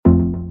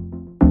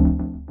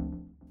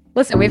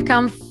Listen, we've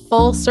come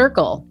full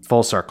circle.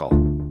 Full circle.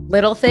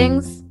 Little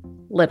things,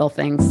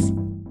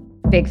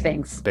 big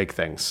things. Big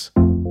things.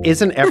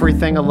 Isn't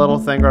everything a little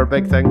thing or a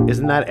big thing?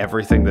 Isn't that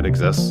everything that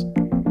exists?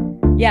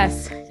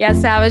 Yes,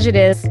 Savage, it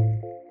is.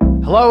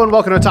 Hello and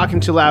welcome to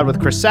Talking Too Loud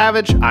with Chris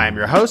Savage. I am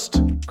your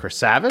host, Chris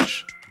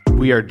Savage.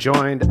 We are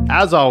joined,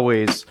 as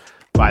always,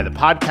 by the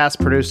podcast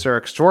producer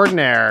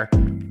extraordinaire,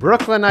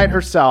 Brooklynite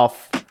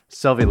herself,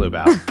 Sylvie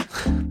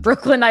Lubau.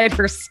 Brooklynite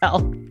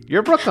herself.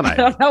 You're Brooklynite. I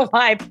don't know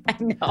why. I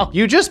know.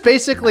 You just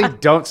basically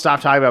don't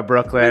stop talking about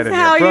Brooklyn. That's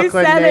how you're you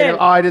Brooklyn said native. it.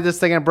 Oh, I did this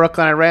thing in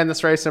Brooklyn. I ran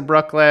this race in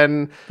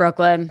Brooklyn.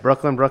 Brooklyn.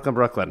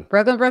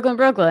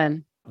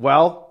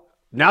 Well,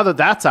 now that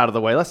that's out of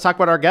the way, let's talk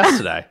about our guest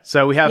today.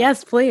 So we have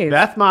Yes, please.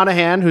 Beth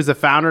Monaghan, who's the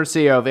founder and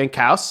CEO of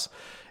Inkhouse.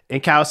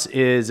 Inkhouse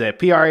is a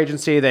PR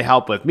agency. They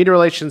help with media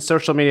relations,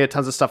 social media,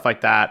 tons of stuff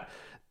like that.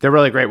 They're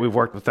really great. We've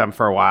worked with them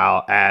for a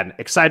while and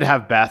excited to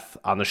have Beth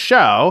on the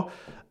show.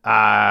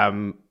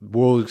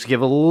 We'll just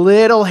give a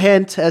little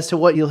hint as to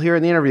what you'll hear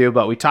in the interview,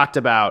 but we talked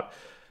about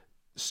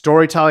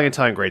storytelling and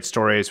telling great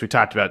stories. We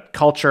talked about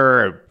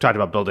culture, we talked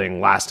about building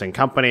lasting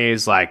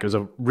companies. Like, it was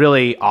a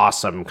really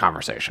awesome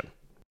conversation.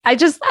 I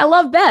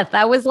love Beth.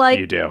 I was like,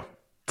 You do.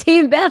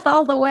 Team Beth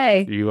all the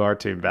way. You are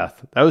Team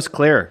Beth. That was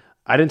clear.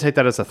 I didn't take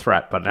that as a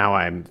threat, but now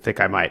I think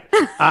I might.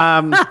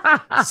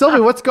 Sylvie,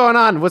 what's going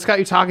on? What's got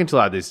you talking too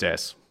loud these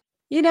days?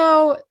 You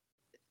know,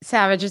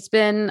 Savage, it's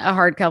been a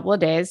hard couple of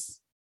days.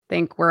 I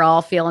think we're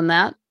all feeling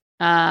that,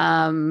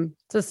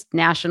 just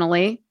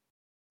nationally.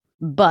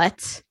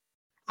 But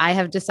I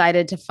have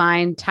decided to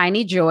find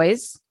tiny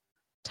joys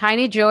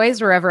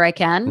wherever I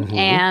can. Mm-hmm.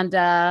 And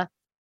I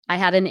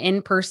had an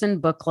in-person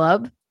book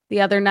club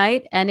the other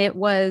night, and it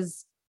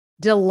was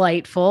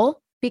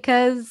delightful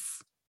because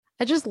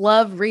I just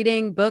love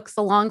reading books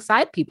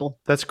alongside people.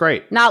 That's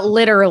great. Not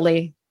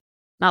literally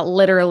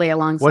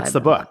alongside. What's the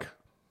them. book?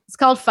 It's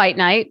called Fight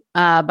Night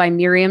by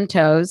Miriam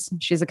Toews.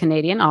 She's a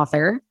Canadian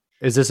author.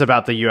 Is this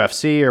about the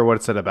UFC or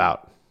what's it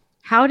about?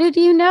 How did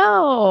you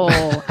know?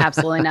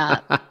 Absolutely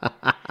not.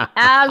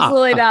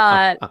 Absolutely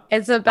not.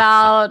 It's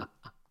about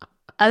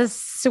a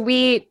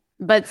sweet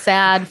but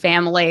sad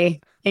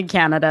family in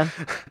Canada.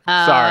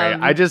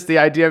 Sorry, the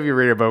idea of you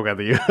reading a book on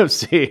the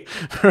UFC.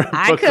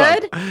 I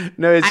could.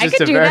 No, it's just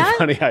a very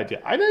funny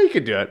idea. I know you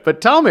could do it, but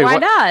tell me. Why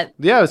not?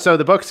 Yeah, so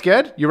the book's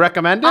good? You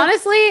recommend it?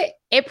 Honestly,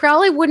 it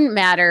probably wouldn't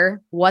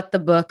matter what the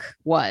book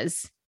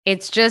was.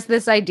 It's just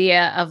this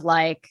idea of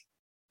like,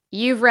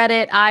 you've read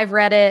it, I've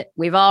read it,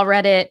 we've all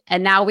read it,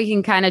 and now we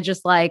can kind of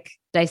just like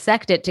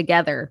dissect it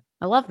together.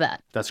 I love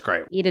that. That's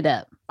great. Eat it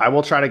up. I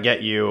will try to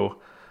get you,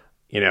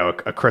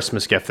 a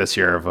Christmas gift this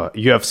year of a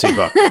UFC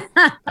book.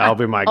 That'll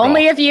be my goal.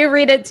 Only if you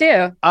read it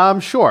too.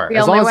 Sure.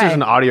 As long as there's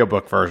an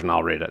audiobook version,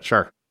 I'll read it.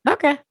 Sure.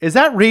 Okay. Is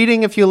that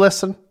reading if you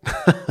listen?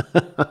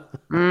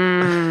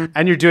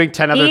 And you're doing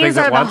 10 other things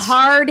at once? These are the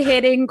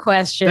hard-hitting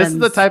questions. This is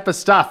the type of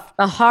stuff.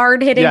 The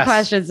hard-hitting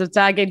questions of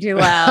talking too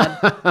loud.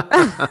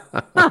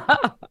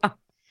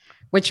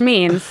 Which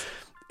means...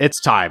 It's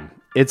time.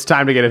 It's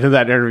time to get into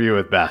that interview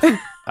with Beth.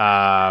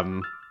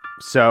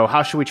 So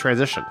how should we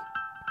transition?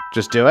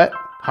 Just do it?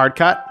 Hard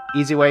cut?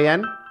 Easy way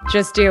in?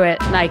 Just do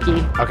it,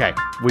 Nike. Okay,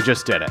 we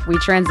just did it. We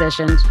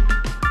transitioned.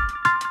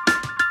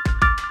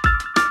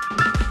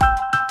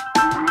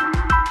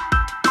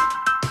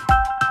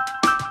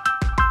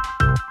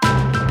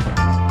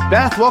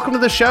 Beth, welcome to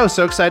the show.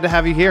 So excited to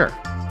have you here.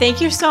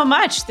 Thank you so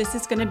much. This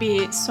is going to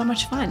be so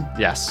much fun.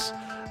 Yes.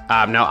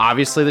 Now,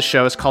 obviously, the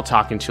show is called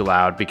Talking Too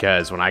Loud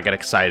because when I get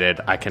excited,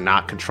 I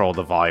cannot control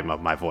the volume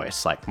of my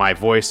voice. Like, my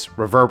voice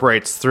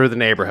reverberates through the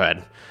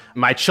neighborhood.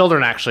 My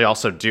children actually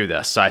also do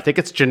this, so I think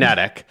it's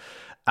genetic.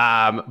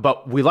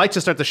 But we like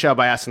to start the show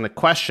by asking the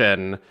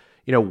question,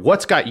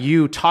 what's got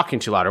you talking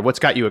too loud, or what's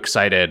got you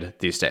excited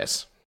these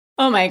days?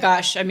 Oh my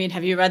gosh. I mean,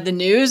 have you read the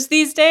news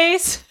these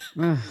days?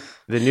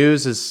 The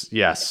news is,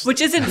 yes.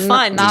 Which isn't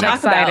fun Not to talk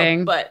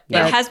exciting, about, but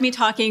it has me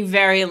talking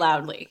very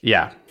loudly.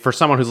 Yeah. For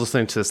someone who's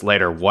listening to this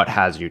later, what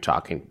has you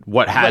talking?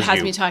 What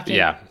has me talking?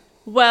 Yeah.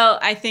 Well,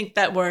 I think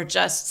that we're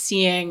just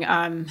seeing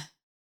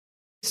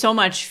so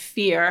much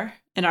fear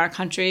in our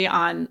country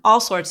on all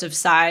sorts of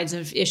sides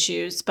of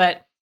issues.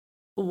 But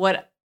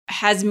what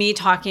has me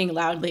talking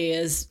loudly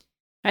is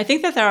I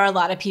think that there are a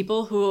lot of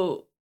people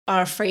who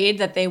are afraid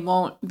that they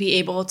won't be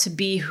able to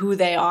be who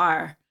they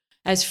are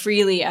as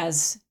freely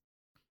as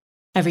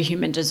every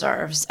human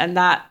deserves. And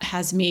that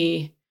has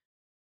me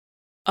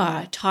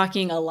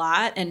talking a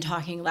lot and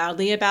talking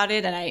loudly about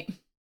it. And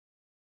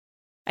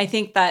I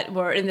think that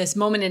we're in this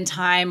moment in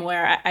time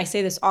where I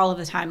say this all of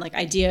the time, like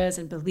ideas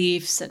and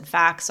beliefs and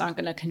facts aren't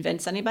going to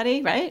convince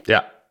anybody, right?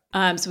 Yeah.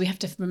 So we have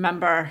to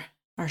remember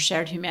our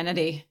shared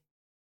humanity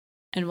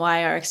and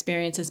why our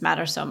experiences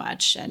matter so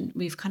much. And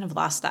we've kind of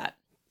lost that.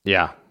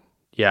 Yeah.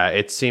 Yeah.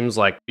 It seems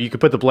like you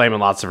could put the blame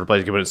in lots of different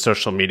places. You could put it in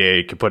social media.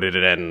 You could put it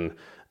in,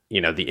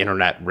 the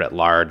internet writ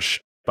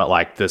large. But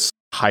like this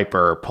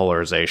hyper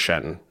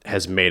polarization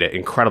has made it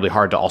incredibly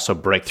hard to also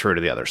break through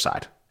to the other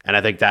side. And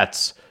I think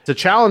it's a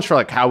challenge for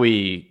like how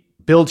we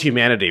build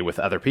humanity with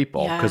other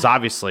people. Because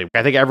obviously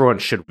I think everyone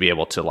should be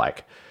able to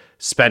like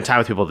spend time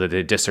with people that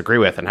they disagree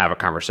with and have a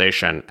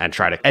conversation and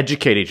try to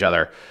educate each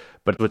other.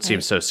 But what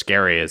seems so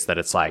scary is that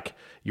it's like,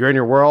 you're in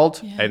your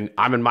world and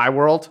I'm in my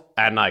world,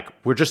 and like,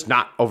 we're just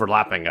not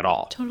overlapping at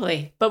all.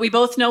 Totally. But we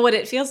both know what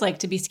it feels like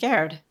to be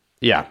scared.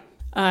 Yeah.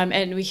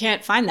 And we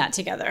can't find that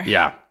together.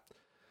 Yeah.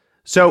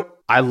 So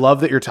I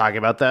love that you're talking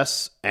about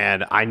this,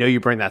 and I know you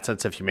bring that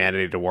sense of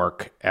humanity to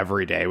work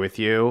every day with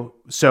you.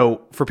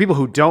 So for people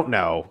who don't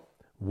know,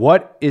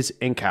 what is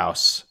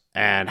Inkhouse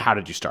and how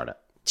did you start it?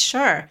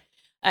 Sure.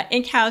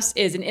 Inkhouse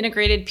is an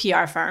integrated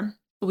PR firm.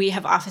 We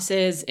have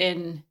offices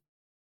in,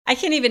 I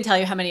can't even tell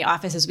you how many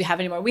offices we have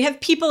anymore. We have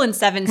people in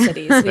 7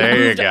 cities. We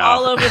moved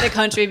all over the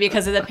country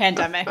because of the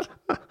pandemic.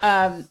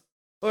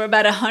 We're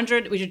about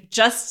 100. We're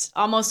just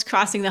almost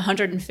crossing the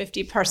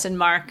 150 person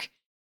mark.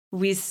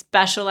 We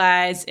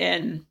specialize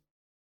in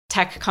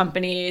tech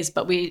companies,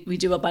 but we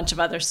do a bunch of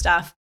other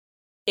stuff.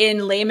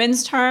 In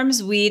layman's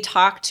terms, we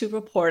talk to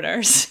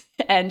reporters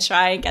and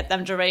try and get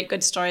them to write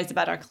good stories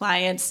about our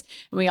clients.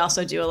 And we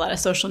also do a lot of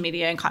social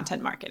media and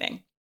content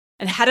marketing.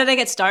 And how did I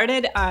get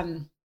started?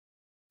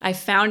 I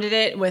founded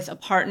it with a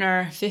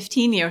partner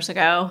 15 years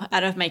ago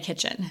out of my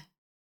kitchen.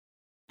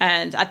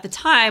 And at the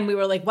time, we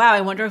were like, wow,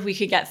 I wonder if we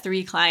could get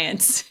 3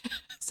 clients.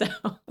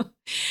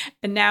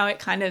 And now it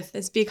kind of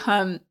has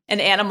become an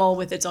animal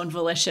with its own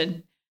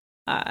volition,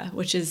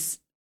 which is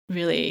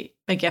really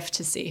a gift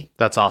to see.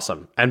 That's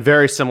awesome. And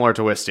very similar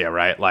to Wistia,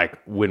 right? Like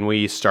when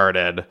we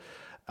started,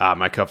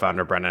 my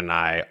co-founder, Brendan, and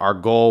I, our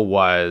goal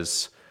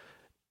was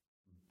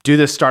do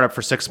this startup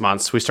for 6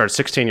 months. We started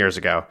 16 years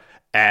ago,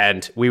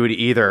 and we would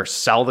either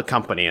sell the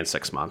company in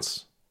 6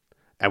 months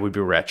and we'd be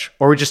rich,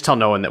 or we'd just tell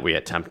no one that we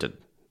attempted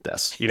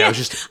this. You know, it's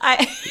just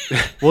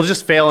we'll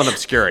just fail in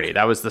obscurity.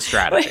 That was the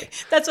strategy.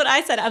 That's what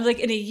I said. I'm like,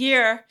 in a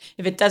year,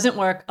 if it doesn't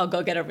work, I'll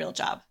go get a real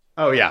job.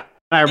 Oh yeah.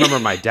 I remember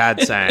my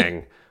dad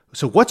saying,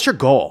 so what's your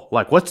goal?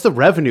 Like, what's the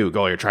revenue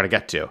goal you're trying to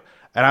get to?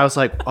 And I was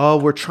like, oh,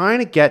 we're trying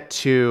to get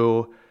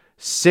to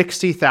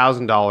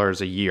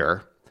 $60,000 a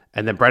year.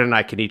 And then Brett and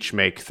I can each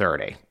make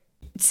 30.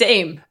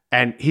 Same.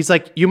 And he's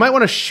like, you might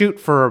want to shoot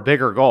for a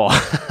bigger goal.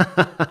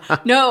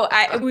 No,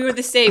 we were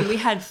the same. We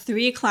had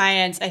 3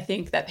 clients, I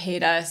think, that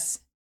paid us,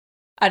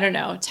 I don't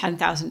know,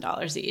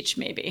 $10,000 each,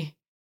 maybe.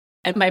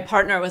 And my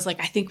partner was like,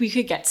 I think we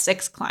could get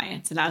 6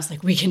 clients. And I was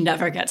like, we can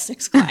never get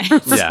 6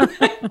 clients. Yeah.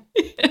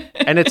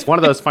 And it's one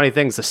of those funny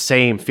things, the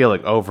same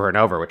feeling over and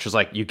over, which is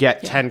like you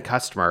get 10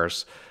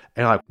 customers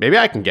and you're like, maybe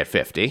I can get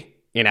 50,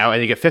 you know,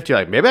 and you get 50, you're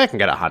like, maybe I can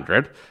get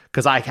 100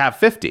 because I have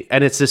 50.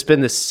 And it's just been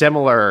this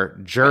similar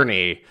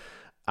journey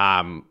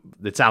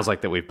that sounds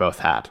like that we've both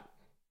had.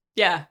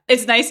 Yeah.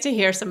 It's nice to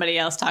hear somebody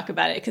else talk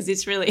about it because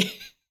it's really...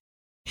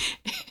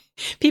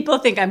 People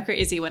think I'm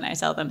crazy when I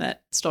tell them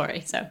that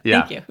story. So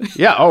thank you.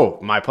 Yeah. Oh,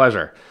 my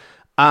pleasure.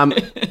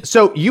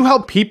 So you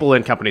help people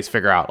in companies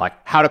figure out like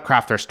how to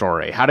craft their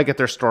story, how to get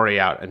their story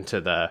out into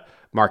the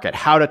market,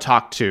 how to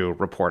talk to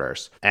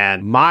reporters.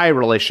 And my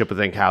relationship with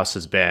Inkhouse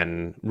has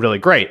been really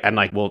great. And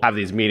like, we'll have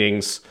these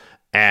meetings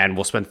and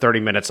we'll spend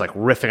 30 minutes like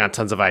riffing on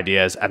tons of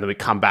ideas. And then we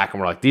come back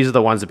and we're like, these are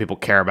the ones that people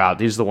care about.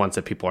 These are the ones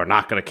that people are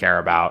not going to care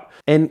about.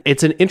 And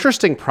it's an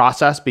interesting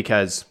process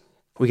because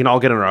we can all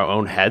get in our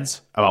own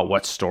heads about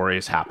what story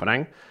is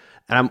happening.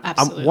 And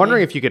I'm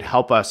wondering if you could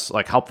help us,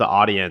 like help the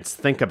audience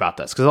think about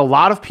this. Because a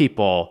lot of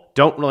people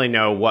don't really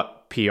know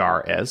what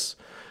PR is.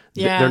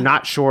 Yeah. They're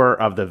not sure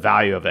of the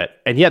value of it.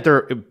 And yet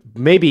they're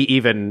maybe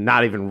even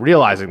not even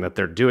realizing that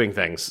they're doing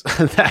things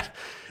that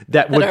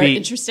would be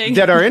interesting.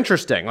 That are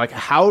interesting. Like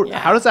how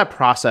does that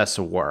process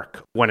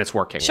work when it's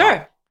working?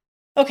 Sure.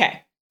 Well?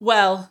 Okay.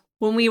 Well,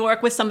 when we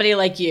work with somebody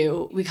like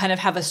you, we kind of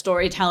have a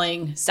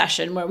storytelling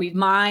session where we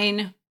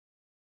mine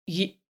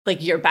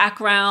like your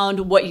background,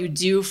 what you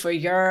do for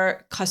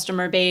your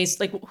customer base,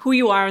 like who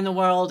you are in the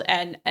world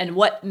and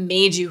what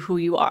made you who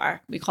you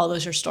are. We call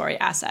those your story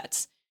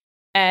assets.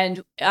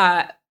 And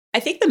I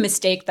think the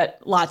mistake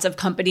that lots of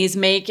companies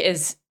make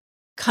is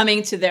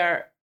coming to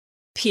their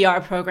PR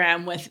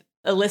program with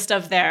a list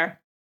of their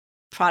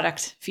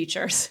product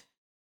features.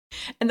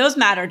 And those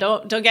matter.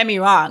 Don't get me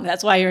wrong.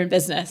 That's why you're in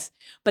business.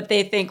 But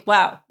they think,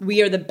 wow,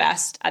 we are the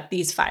best at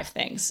these 5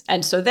 things.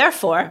 And so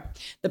therefore,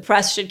 the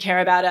press should care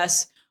about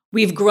us.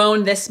 We've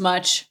grown this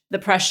much. The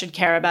press should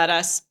care about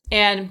us.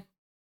 And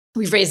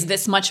we've raised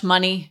this much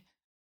money.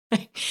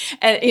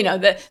 And, you know,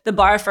 the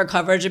bar for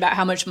coverage about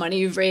how much money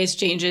you've raised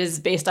changes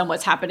based on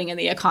what's happening in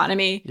the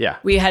economy. Yeah.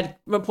 We had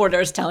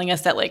reporters telling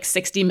us that like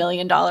 $60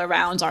 million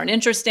rounds aren't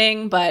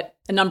interesting, but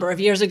a number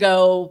of years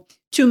ago,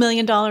 $2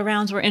 million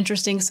rounds were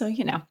interesting. So,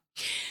 you know,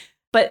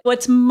 but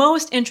what's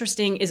most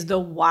interesting is the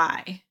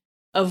why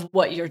of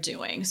what you're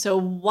doing. So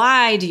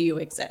why do you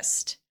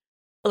exist?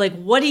 Like,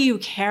 what do you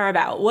care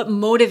about? What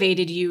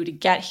motivated you to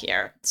get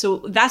here? So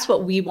that's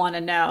what we want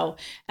to know.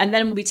 And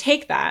then we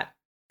take that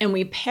and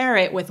we pair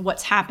it with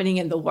what's happening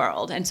in the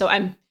world. And so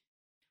I'm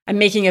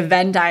making a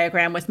Venn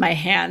diagram with my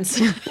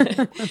hands.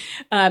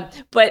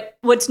 But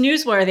what's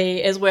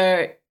newsworthy is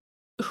where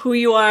who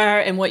you are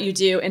and what you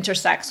do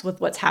intersects with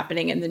what's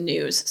happening in the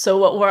news. So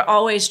what we're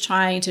always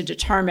trying to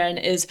determine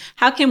is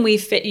how can we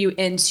fit you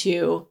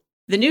into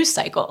the news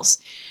cycles.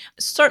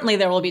 Certainly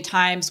there will be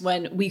times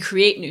when we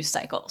create news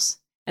cycles,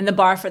 and the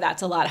bar for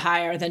that's a lot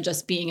higher than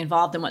just being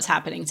involved in what's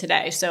happening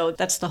today. So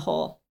that's the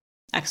whole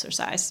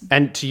exercise.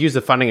 And to use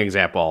the funding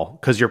example,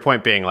 because your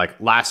point being like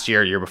last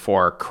year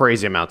before,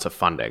 crazy amounts of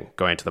funding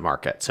going to the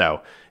market.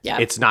 So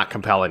it's not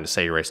compelling to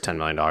say you raised $10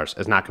 million.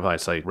 It's not compelling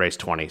to say you raised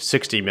 20.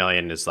 60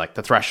 million is like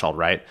the threshold,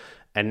 right?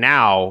 And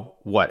now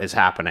what is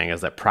happening is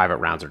that private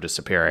rounds are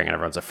disappearing and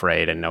everyone's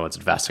afraid and no one's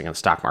investing and the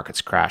stock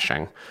market's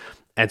crashing.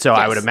 And so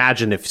I would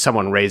imagine if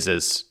someone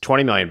raises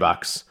 20 million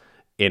bucks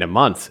in a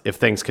month, if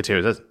things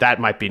continue, that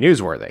might be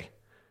newsworthy.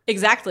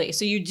 Exactly.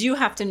 So you do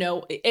have to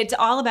know, it's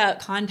all about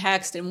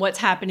context and what's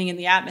happening in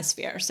the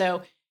atmosphere.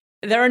 So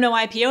there are no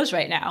IPOs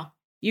right now.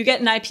 You get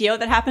an IPO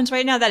that happens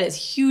right now, that is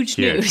huge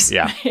news.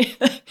 Yeah.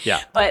 Right?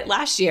 Yeah. But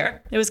last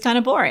year, it was kind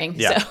of boring.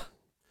 Yeah. So.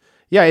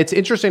 Yeah, it's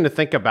interesting to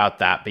think about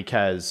that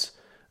because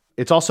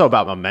it's also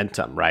about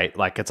momentum, right?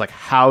 Like, it's like,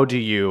 how do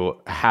you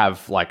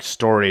have like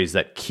stories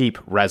that keep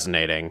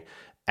resonating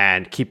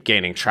and keep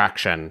gaining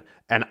traction?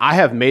 And I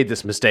have made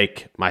this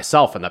mistake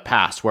myself in the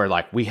past where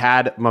like we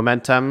had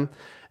momentum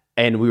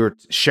and we were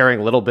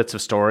sharing little bits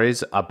of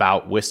stories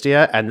about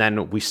Wistia, and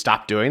then we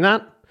stopped doing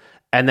that.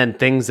 And then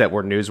things that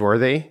were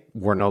newsworthy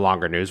were no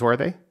longer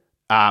newsworthy.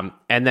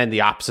 And then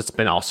the opposite's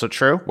been also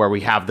true, where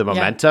we have the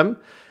momentum,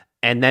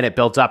 and then it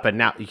builds up, and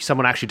now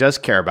someone actually does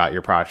care about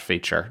your product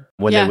feature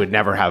when they would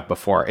never have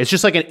before. It's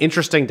just like an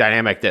interesting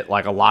dynamic that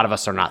like a lot of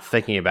us are not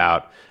thinking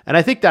about. And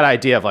I think that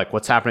idea of like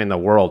what's happening in the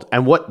world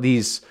and what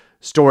these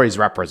stories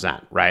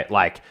represent, right?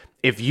 Like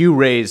if you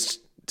raised,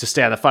 to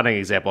stay on the funding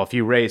example, if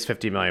you raise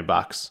 50 million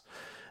bucks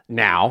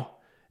now,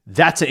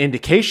 that's an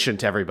indication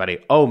to everybody,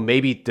 oh,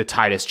 maybe the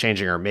tide is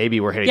changing, or maybe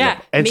we're hitting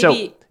and maybe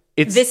so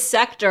it's this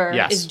sector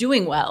is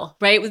doing well,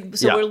 right?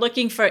 So we're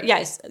looking for,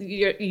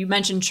 you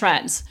mentioned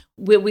trends.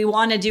 What we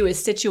want to do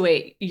is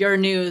situate your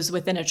news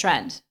within a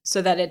trend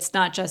so that it's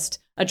not just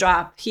a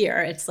drop here.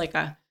 It's like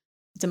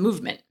it's a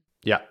movement.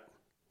 Yeah.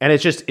 And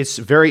it's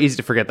very easy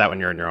to forget that when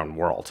you're in your own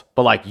world,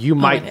 but like you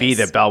might be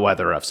the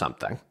bellwether of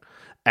something.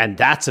 And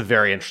that's a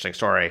very interesting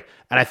story.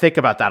 And I think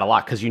about that a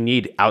lot because you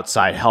need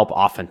outside help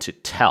often to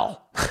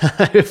tell.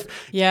 If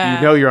you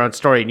know your own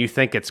story and you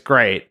think it's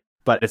great,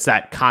 but it's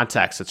that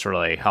context that's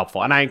really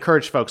helpful. And I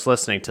encourage folks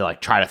listening to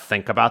like try to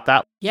think about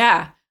that.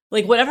 Yeah.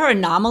 Like whatever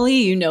anomaly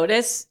you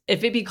notice,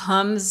 if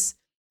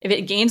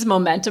it gains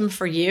momentum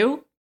for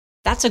you,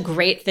 that's a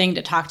great thing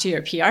to talk to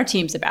your PR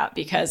teams about,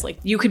 because like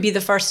you could be the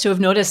first to have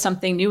noticed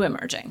something new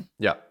emerging.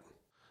 Yeah.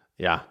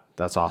 Yeah.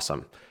 That's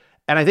awesome.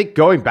 And I think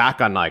going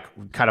back on like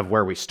kind of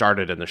where we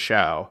started in the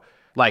show,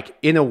 like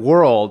in a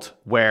world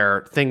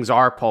where things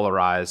are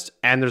polarized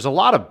and there's a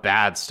lot of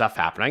bad stuff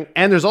happening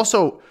and there's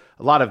also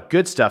a lot of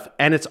good stuff,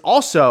 and it's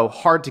also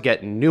hard to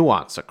get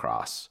nuance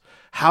across.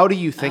 How do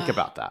you think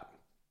about that?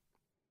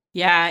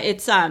 Yeah,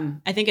 it's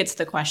I think it's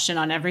the question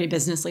on every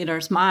business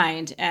leader's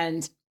mind,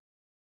 and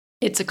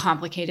it's a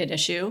complicated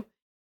issue.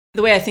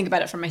 The way I think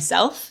about it for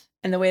myself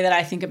and the way that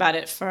I think about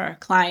it for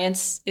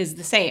clients is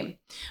the same,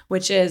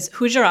 which is,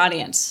 who's your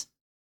audience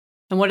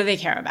and what do they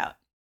care about?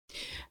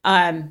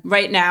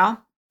 Right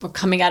now, we're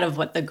coming out of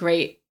the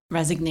Great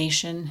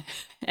Resignation,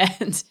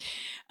 and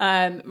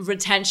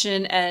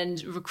retention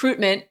and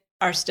recruitment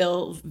are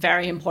still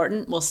very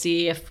important. We'll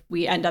see if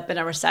we end up in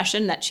a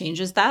recession that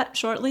changes that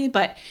shortly,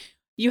 but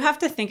you have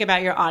to think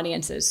about your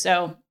audiences.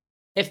 So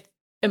if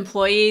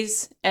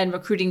employees and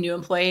recruiting new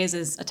employees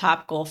is a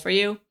top goal for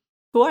you,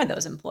 who are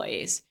those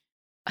employees?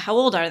 How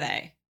old are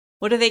they?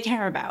 What do they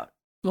care about?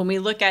 When we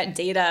look at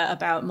data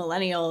about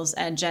millennials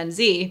and Gen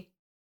Z,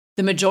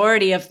 the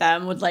majority of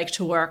them would like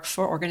to work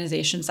for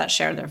organizations that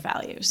share their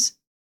values.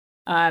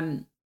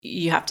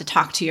 You have to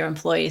talk to your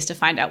employees to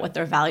find out what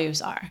their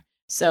values are.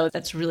 So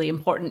that's really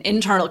important.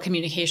 Internal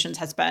communications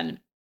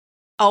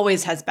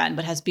always has been,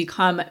 but has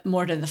become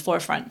more to the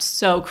forefront.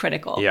 So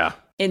critical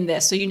in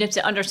this. So you need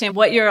to understand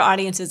what your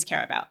audiences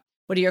care about.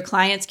 What do your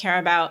clients care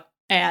about?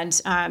 And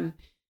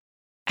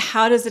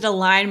how does it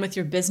align with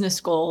your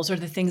business goals or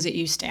the things that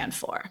you stand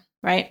for,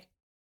 right?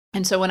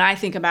 And so when I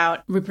think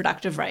about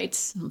reproductive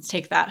rights, let's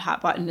take that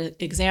hot button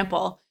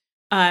example,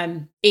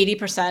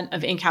 80%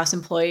 of in-house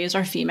employees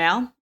are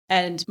female,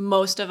 and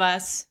most of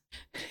us,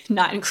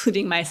 not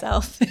including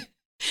myself,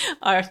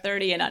 are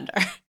 30 and under,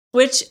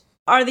 which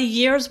are the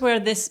years where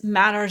this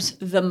matters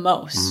the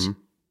most. Mm-hmm.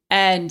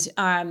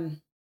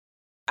 And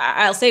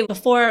I'll say,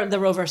 before the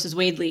Roe versus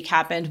Wade leak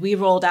happened, we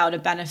rolled out a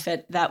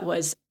benefit that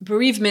was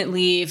bereavement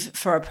leave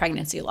for a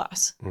pregnancy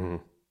loss. Mm-hmm.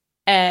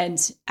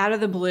 And out of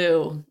the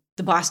blue,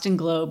 the Boston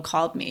Globe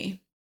called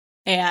me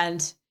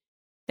and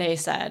they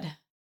said,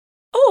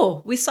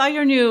 "Oh, we saw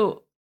your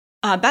new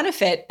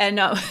benefit, and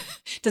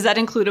does that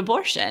include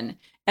abortion?"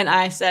 And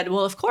I said,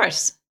 "Well, of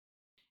course.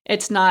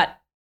 It's not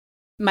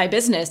my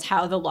business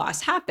how the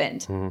loss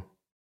happened." Mm-hmm.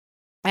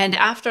 And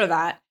after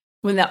that,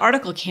 when the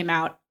article came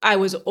out, I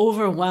was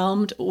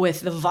overwhelmed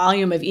with the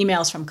volume of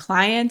emails from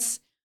clients.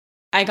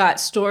 I got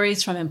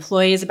stories from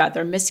employees about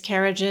their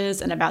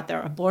miscarriages and about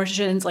their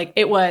abortions. Like,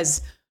 it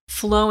was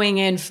flowing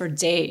in for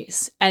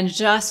days. And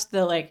just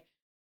the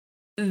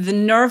the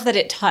nerve that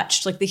it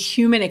touched, like the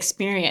human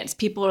experience.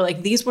 People are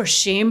like, these were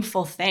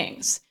shameful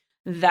things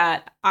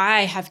that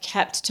I have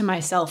kept to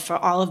myself for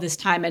all of this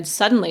time. And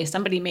suddenly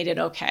somebody made it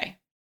okay.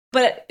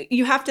 But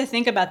you have to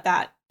think about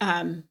that.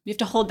 You have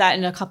to hold that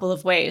in a couple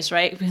of ways,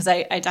 right? Because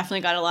I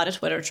definitely got a lot of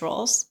Twitter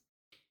trolls.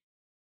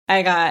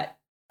 I got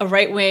a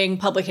right-wing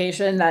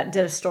publication that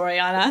did a story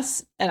on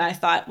us. And I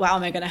thought, wow,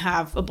 am I going to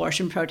have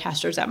abortion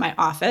protesters at my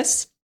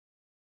office?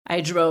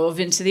 I drove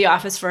into the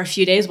office for a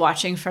few days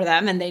watching for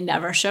them, and they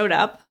never showed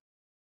up.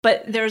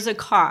 But there's a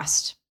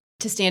cost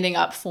to standing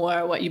up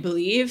for what you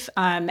believe.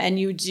 And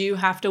you do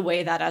have to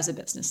weigh that as a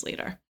business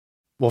leader.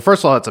 Well,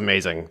 first of all, it's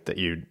amazing that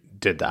you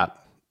did that.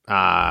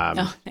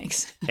 Oh,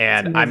 thanks.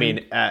 And I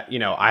mean,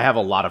 I have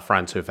a lot of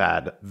friends who've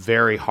had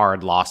very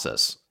hard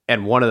losses.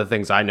 And one of the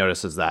things I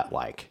notice is that,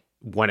 like,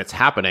 when it's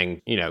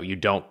happening, you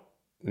don't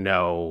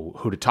know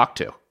who to talk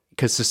to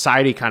because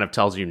society kind of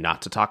tells you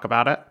not to talk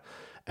about it.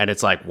 And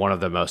it's like one of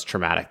the most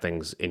traumatic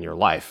things in your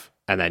life.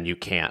 And then you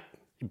can't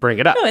bring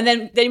it up. No, and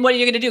then what are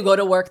you going to do? Go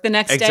to work the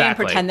next day and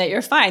pretend that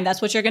you're fine.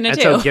 That's what you're going to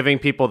do. So giving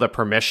people the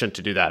permission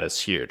to do that is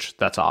huge.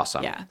 That's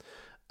awesome. Yeah.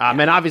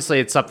 And obviously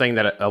it's something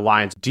that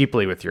aligns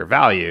deeply with your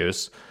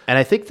values. And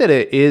I think that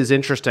it is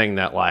interesting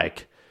that,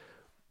 like,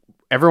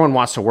 everyone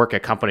wants to work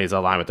at companies that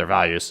align with their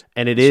values.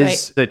 And it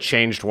is the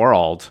changed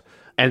world.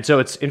 And so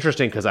it's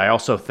interesting because I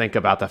also think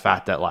about the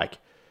fact that, like,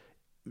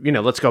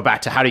 let's go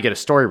back to how do you get a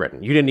story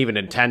written? You didn't even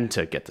intend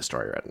to get the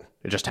story written.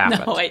 It just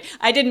happened. No,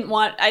 I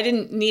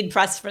didn't need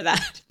press for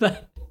that,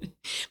 but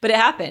it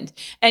happened.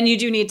 And you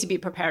do need to be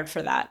prepared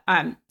for that.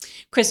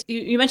 Chris,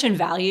 you mentioned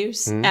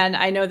values. Mm-hmm. And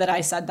I know that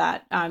I said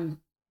that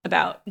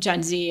about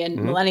Gen Z and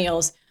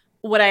millennials.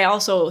 What I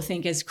also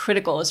think is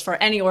critical is for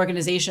any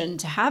organization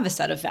to have a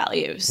set of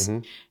values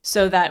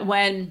so that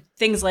when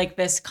things like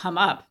this come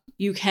up,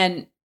 you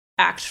can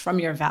act from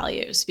your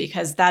values,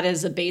 because that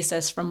is a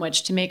basis from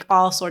which to make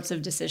all sorts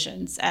of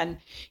decisions. And,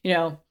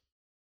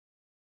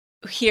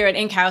 here at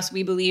Inkhouse,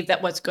 we believe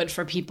that what's good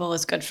for people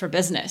is good for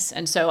business.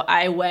 And so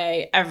I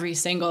weigh every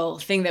single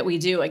thing that we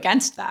do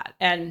against that.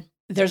 And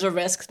there's a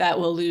risk that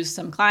we'll lose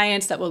some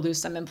clients, that we'll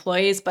lose some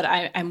employees, but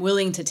I'm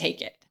willing to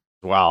take it.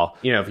 Well,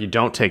 if you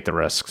don't take the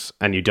risks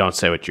and you don't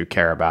say what you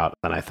care about,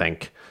 then I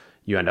think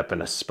you end up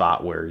in a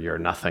spot where you're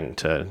nothing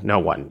to no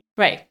one.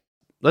 Right.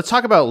 Let's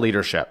talk about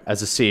leadership.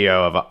 As a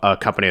CEO of a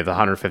company of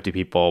 150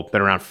 people,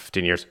 been around for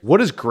 15 years. What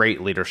does great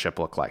leadership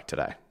look like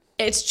today?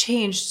 It's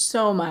changed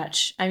so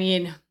much. I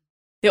mean,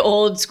 the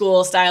old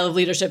school style of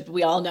leadership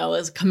we all know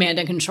is command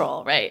and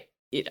control, right?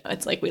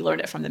 It's like we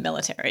learned it from the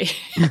military.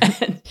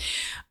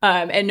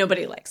 and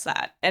nobody likes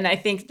that. And I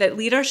think that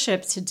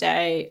leadership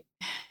today,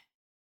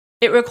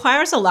 it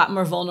requires a lot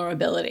more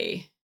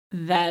vulnerability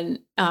than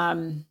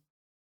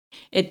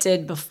it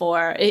did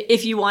before.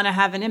 If you want to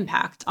have an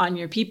impact on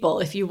your people,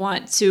 if you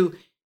want to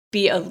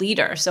be a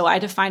leader. So I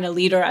define a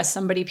leader as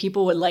somebody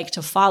people would like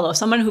to follow,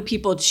 someone who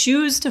people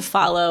choose to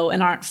follow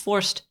and aren't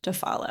forced to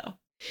follow.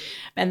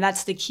 And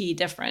that's the key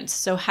difference.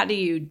 So how do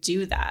you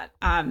do that?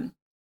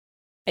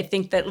 I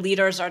think that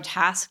leaders are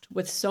tasked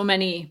with so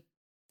many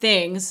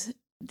things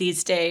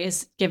these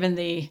days, given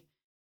the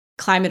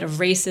climate of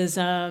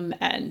racism.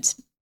 And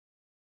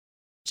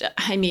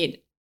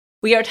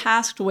we are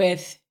tasked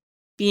with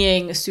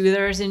being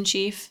soothers in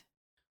chief.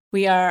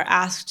 We are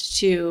asked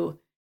to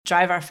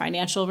drive our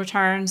financial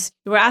returns.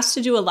 We're asked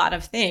to do a lot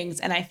of things.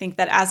 And I think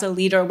that as a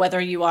leader,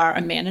 whether you are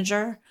a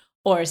manager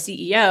or a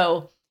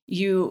CEO,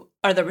 you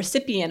are the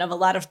recipient of a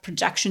lot of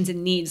projections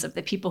and needs of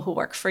the people who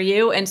work for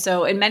you. And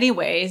so in many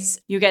ways,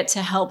 you get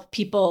to help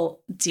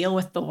people deal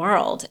with the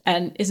world.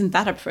 And isn't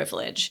that a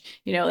privilege?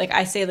 Like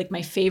I say, like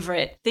my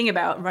favorite thing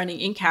about running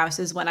Inkhouse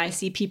is when I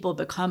see people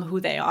become who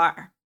they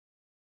are.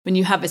 When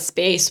you have a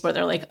space where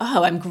they're like,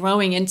 oh, I'm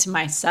growing into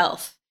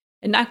myself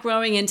and not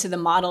growing into the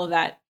model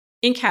that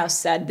Inkhouse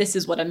said, this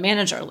is what a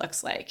manager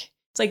looks like.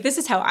 It's like, this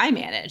is how I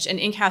manage. And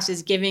Inkhouse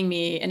is giving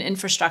me an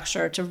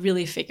infrastructure to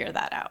really figure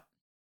that out.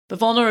 But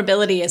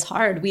vulnerability is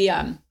hard.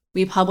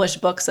 We publish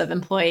books of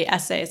employee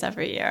essays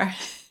every year.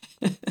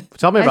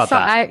 Tell me about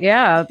that.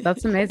 Yeah,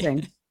 that's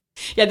amazing.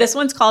 Yeah, this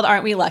one's called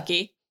Aren't We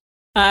Lucky?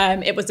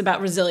 It was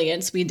about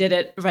resilience. We did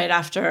it right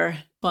after,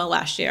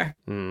 last year.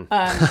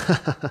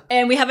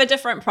 And we have a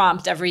different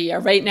prompt every year.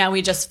 Right now,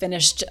 we just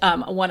finished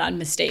one on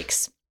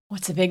mistakes.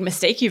 What's a big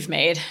mistake you've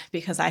made?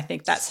 Because I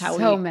think that's how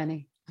so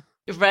many.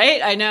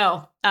 Right? I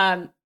know.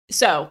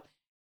 So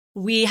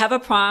we have a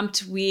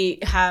prompt. We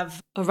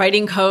have a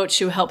writing coach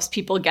who helps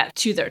people get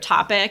to their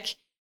topic.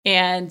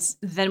 And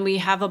then we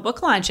have a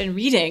book launch and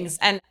readings.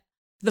 And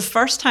the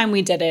first time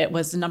we did it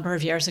was a number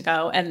of years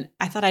ago. And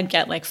I thought I'd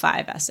get like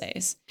 5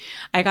 essays.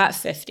 I got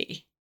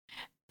 50.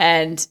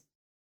 And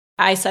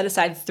I set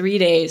aside 3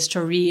 days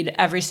to read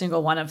every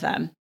single one of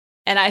them.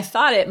 And I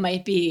thought it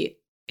might be,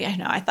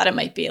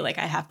 like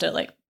I have to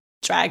like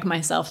drag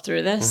myself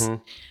through this.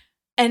 Mm-hmm.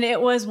 And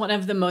it was one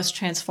of the most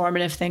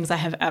transformative things I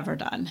have ever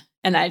done.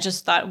 And I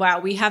just thought, wow,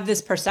 we have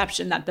this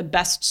perception that the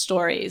best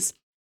stories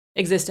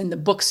exist in the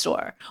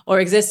bookstore or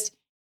exist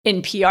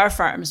in PR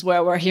firms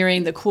where we're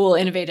hearing the cool,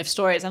 innovative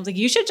stories. I was like,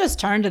 you should just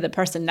turn to the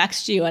person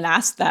next to you and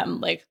ask them,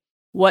 like,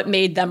 what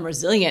made them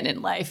resilient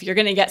in life. You're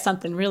going to get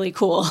something really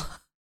cool.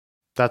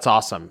 That's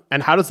awesome.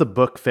 And how does the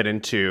book fit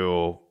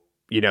into,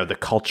 the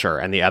culture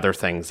and the other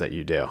things that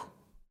you do?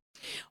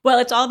 Well,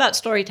 it's all about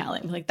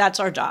storytelling. Like, that's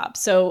our job.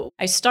 So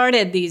I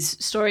started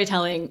these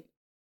storytelling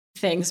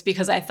things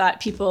because I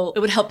thought it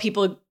would help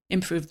people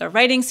improve their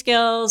writing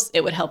skills.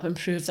 It would help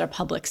improve their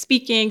public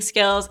speaking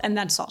skills. And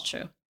that's all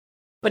true.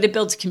 But it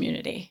builds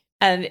community.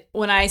 And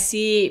when I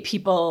see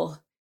people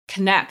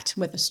connect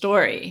with a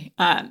story,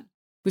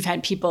 we've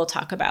had people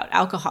talk about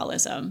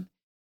alcoholism,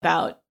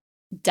 about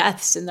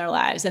deaths in their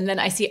lives. And then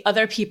I see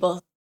other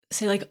people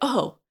say like,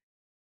 oh,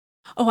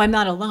 I'm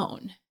not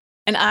alone.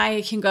 And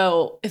I can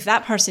go, if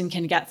that person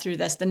can get through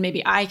this, then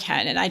maybe I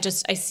can. And I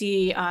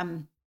see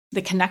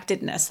the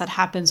connectedness that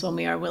happens when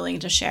we are willing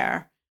to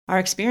share our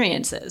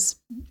experiences.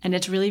 And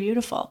it's really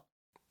beautiful.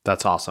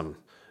 That's awesome.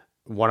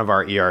 One of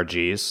our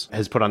ERGs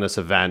has put on this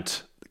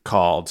event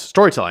called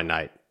Storytelling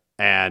Night.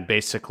 And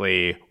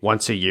basically,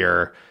 once a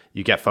year,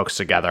 you get folks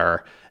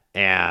together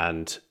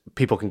and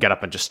people can get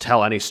up and just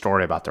tell any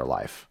story about their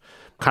life,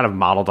 kind of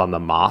modeled on The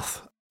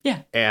Moth.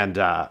 Yeah. And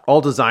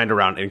all designed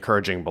around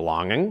encouraging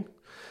belonging.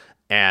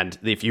 And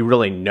if you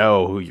really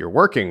know who you're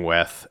working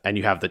with and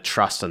you have the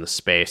trust and the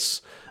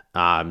space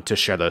to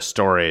share those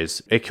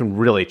stories, it can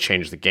really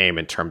change the game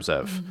in terms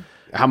of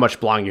how much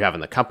belonging you have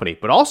in the company.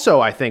 But also,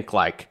 I think,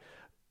 like,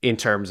 in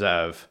terms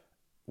of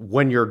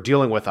when you're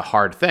dealing with a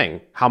hard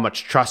thing, how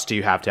much trust do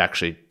you have to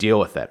actually deal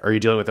with it? Are you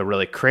dealing with a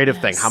really creative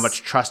thing? How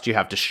much trust do you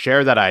have to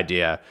share that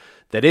idea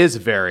that is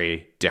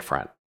very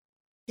different?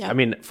 Yeah. I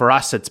mean, for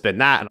us, it's been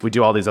that. And we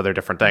do all these other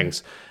different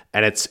things.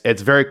 And it's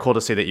very cool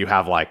to see that you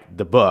have like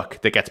the book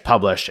that gets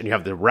published and you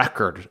have the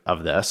record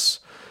of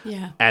this.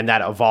 Yeah. And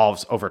that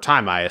evolves over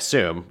time, I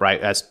assume, right?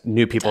 As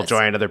new people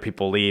join, other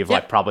people leave,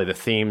 like probably the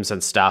themes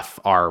and stuff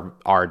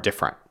are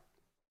different.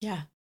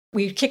 Yeah.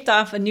 We kicked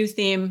off a new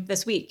theme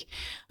this week,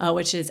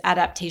 which is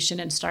adaptation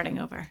and starting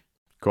over.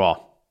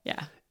 Cool.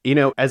 Yeah.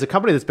 As a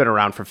company that's been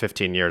around for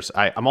 15 years,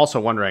 I'm also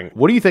wondering,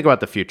 what do you think about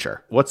the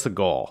future? What's the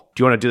goal?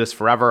 Do you want to do this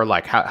forever?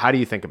 Like, how do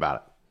you think about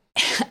it?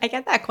 I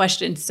get that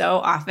question so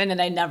often,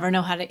 and I never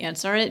know how to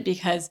answer it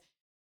because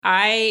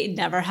I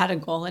never had a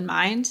goal in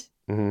mind,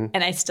 and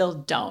I still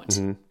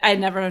don't. I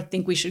never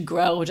think we should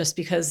grow just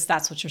because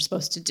that's what you're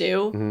supposed to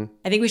do.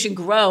 I think we should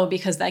grow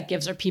because that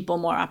gives our people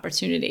more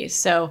opportunities.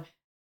 So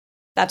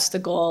that's the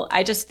goal.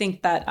 I just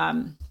think that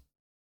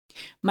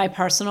my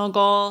personal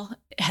goal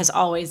has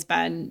always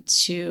been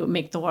to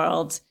make the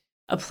world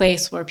a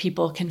place where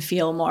people can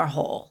feel more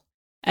whole.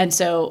 And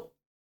so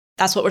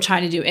that's what we're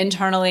trying to do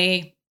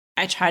internally.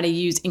 I try to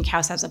use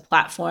Inkhouse as a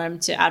platform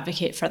to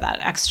advocate for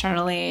that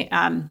externally.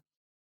 And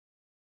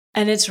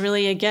it's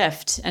really a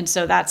gift. And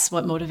so that's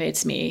what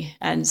motivates me.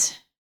 And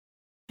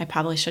I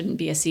probably shouldn't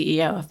be a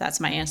CEO if that's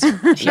my answer.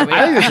 I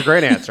think it's a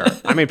great answer.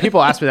 I mean,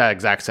 people ask me that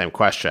exact same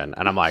question.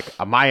 And I'm like,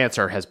 my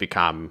answer has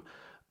become,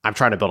 I'm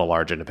trying to build a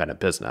large independent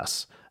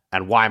business.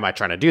 And why am I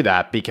trying to do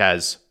that?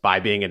 Because by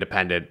being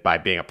independent, by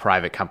being a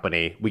private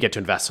company, we get to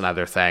invest in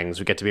other things.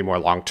 We get to be more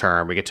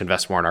long-term. We get to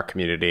invest more in our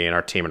community and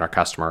our team and our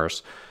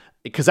customers.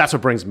 Because that's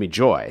what brings me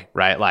joy,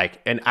 right?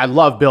 Like, and I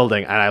love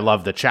building and I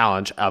love the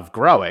challenge of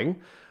growing,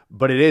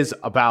 but it is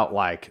about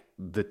like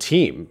the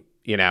team,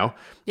 Yeah.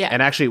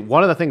 And actually,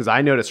 one of the things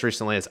I noticed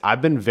recently is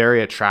I've been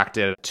very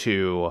attracted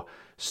to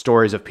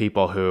stories of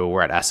people who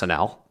were at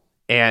SNL.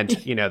 And,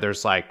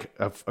 there's like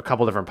a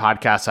couple different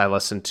podcasts I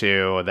listen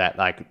to that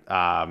like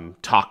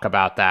talk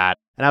about that.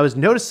 And I was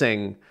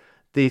noticing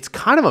that it's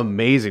kind of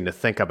amazing to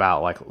think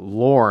about like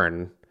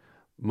Lorne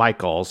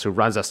Michaels, who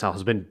runs SNL,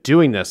 has been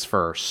doing this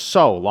for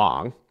so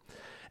long.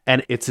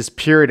 And it's this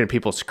period in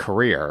people's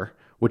career,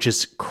 which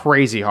is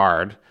crazy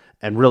hard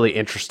and really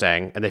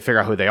interesting. And they figure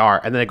out who they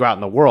are. And then they go out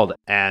in the world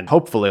and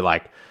hopefully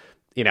like,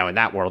 in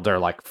that world, they're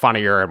like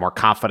funnier and more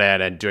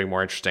confident and doing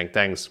more interesting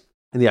things.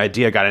 And the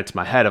idea got into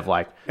my head of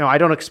like, I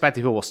don't expect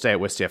that people will stay at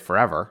Wistia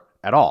forever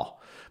at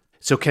all.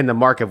 So can the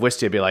mark of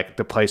Wistia be like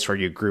the place where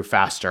you grew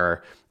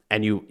faster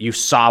and you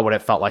saw what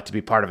it felt like to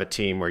be part of a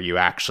team where you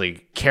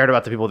actually cared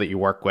about the people that you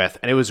work with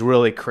and it was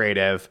really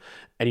creative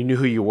and you knew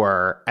who you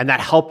were and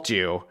that helped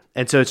you.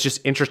 And so it's just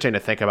interesting to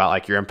think about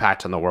like your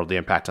impact on the world, the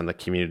impact on the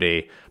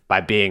community by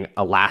being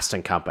a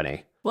lasting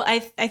company. Well, I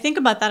think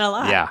about that a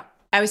lot. Yeah.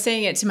 I was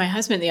saying it to my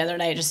husband the other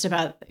night just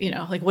about,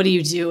 like, what do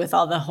you do with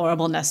all the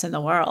horribleness in the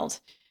world?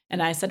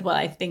 And I said, well,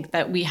 I think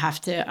that we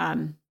have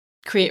to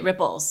create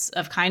ripples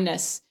of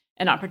kindness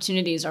and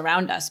opportunities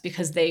around us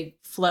because they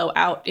flow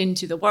out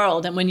into the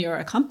world. And when you're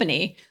a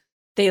company,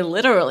 they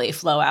literally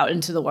flow out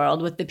into the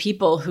world with the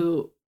people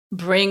who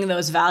bring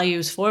those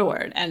values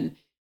forward. And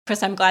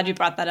Chris, I'm glad you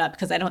brought that up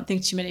because I don't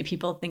think too many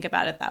people think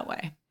about it that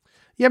way.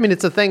 Yeah, I mean,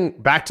 it's a thing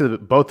back to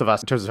both of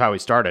us in terms of how we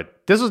started.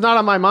 This was not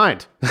on my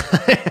mind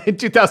in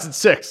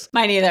 2006.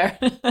 Mine either.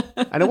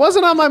 And it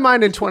wasn't on my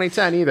mind in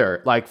 2010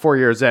 either. Like 4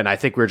 years in, I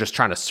think we were just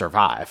trying to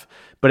survive.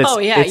 But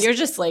you're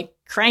just like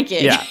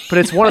cranking. Yeah, but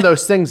it's one of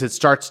those things that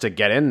starts to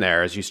get in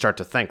there as you start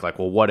to think like,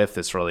 well, what if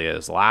this really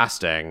is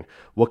lasting?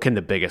 What can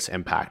the biggest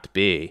impact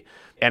be?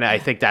 And I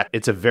think that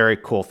it's a very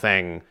cool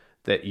thing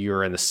that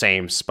you're in the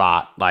same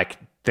spot, like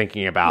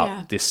thinking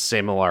about this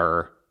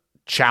similar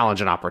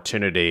challenge and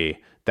opportunity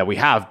that we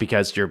have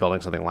because you're building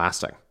something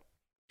lasting.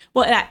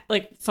 Well,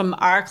 like from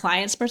our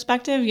clients'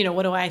 perspective,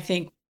 what do I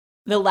think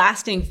the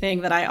lasting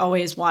thing that I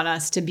always want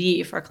us to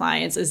be for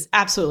clients is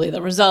absolutely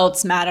the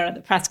results matter, the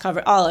press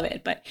cover, all of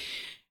it. But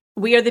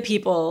we are the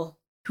people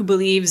who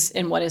believes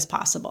in what is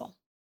possible,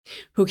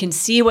 who can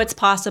see what's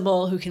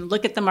possible, who can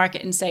look at the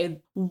market and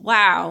say,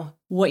 wow,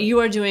 what you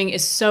are doing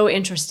is so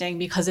interesting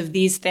because of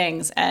these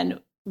things.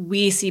 And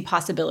we see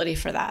possibility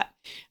for that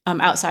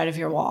outside of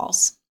your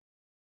walls.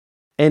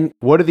 And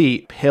what are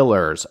the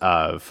pillars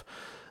of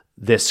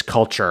this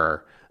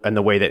culture and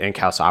the way that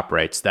InkHouse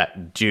operates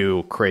that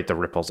do create the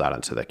ripples out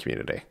into the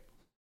community?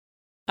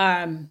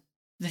 The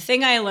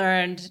thing I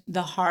learned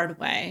the hard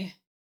way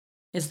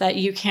is that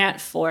you can't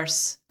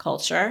force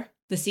culture.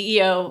 The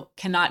CEO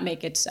cannot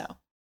make it so.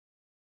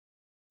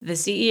 The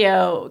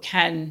CEO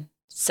can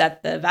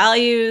set the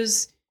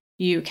values.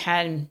 You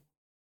can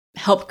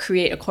help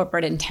create a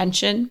corporate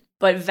intention,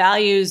 but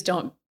values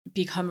don't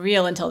become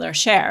real until they're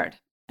shared.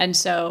 And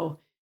so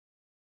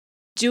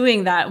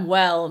doing that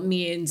well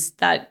means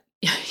that,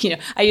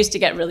 I used to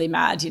get really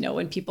mad,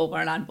 when people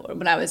weren't on board.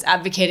 When I was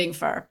advocating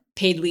for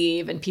paid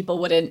leave and people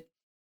wouldn't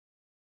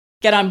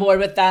get on board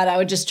with that, I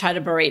would just try to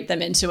berate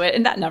them into it.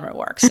 And that never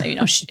works. So,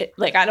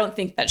 I don't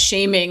think that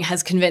shaming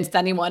has convinced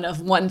anyone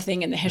of one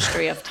thing in the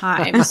history of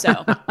time.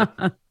 So,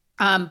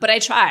 but I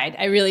tried,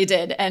 I really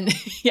did. And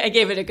I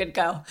gave it a good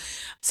go.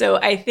 So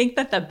I think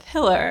that the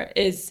pillar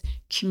is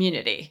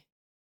community,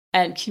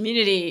 and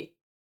community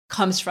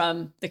comes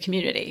from the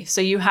community.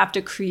 So you have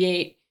to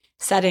create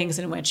settings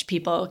in which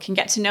people can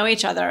get to know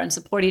each other and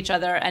support each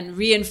other and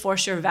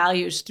reinforce your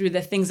values through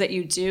the things that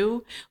you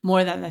do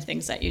more than the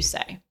things that you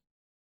say.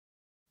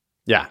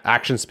 Yeah.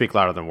 Actions speak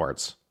louder than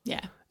words.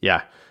 Yeah.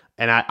 Yeah.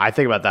 And I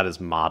think about that as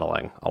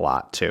modeling a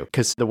lot too.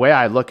 Because the way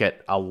I look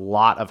at a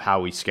lot of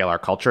how we scale our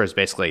culture is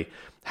basically,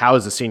 how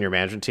is the senior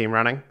management team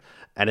running?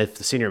 And if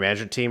the senior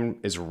management team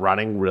is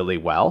running really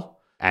well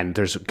and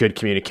there's good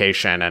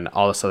communication and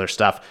all this other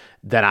stuff,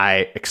 then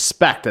I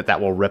expect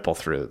that will ripple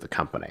through the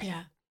company.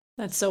 Yeah.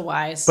 That's so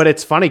wise. But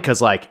it's funny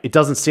because it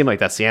doesn't seem like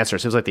that's the answer. It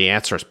seems like the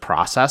answer is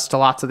process to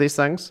lots of these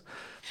things.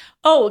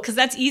 Oh, because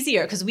that's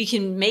easier because we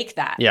can make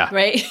that. Yeah.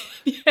 Right?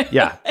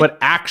 Yeah. But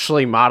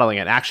actually modeling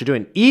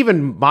it,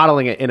 even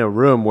modeling it in a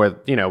room where,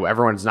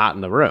 everyone's not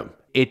in the room,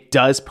 it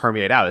does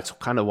permeate out. It's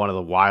kind of one of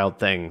the wild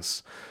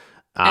things.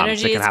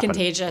 Energy is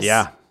contagious.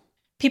 Yeah.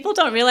 People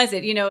don't realize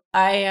it.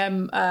 I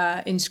am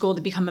in school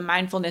to become a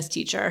mindfulness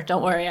teacher.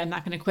 Don't worry, I'm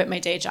not going to quit my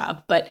day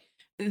job. But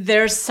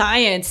there's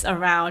science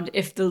around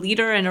if the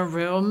leader in a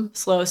room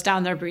slows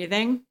down their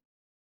breathing,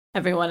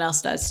 everyone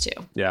else does too.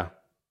 Yeah.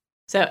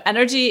 So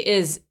energy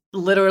is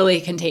literally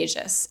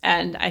contagious.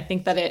 And I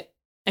think that it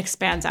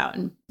expands out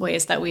in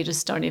ways that we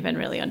just don't even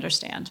really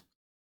understand.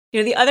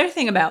 The other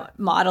thing about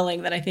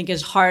modeling that I think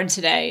is hard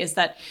today is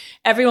that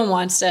everyone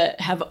wants to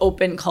have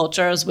open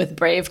cultures with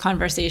brave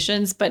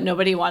conversations, but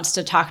nobody wants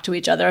to talk to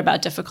each other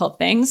about difficult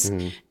things.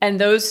 Mm. And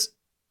those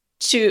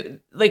two,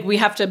 we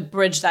have to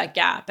bridge that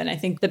gap. And I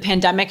think the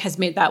pandemic has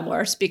made that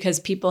worse because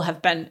people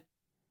have been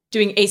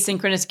doing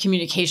asynchronous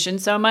communication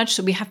so much.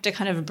 So we have to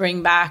kind of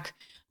bring back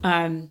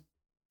the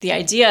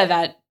idea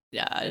that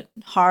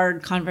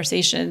hard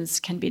conversations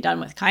can be done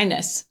with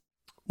kindness.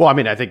 Well, I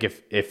mean, I think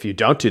if you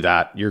don't do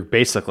that, you're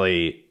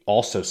basically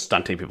also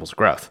stunting people's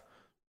growth.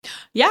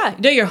 Yeah.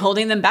 No, you're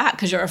holding them back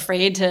because you're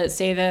afraid to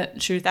say the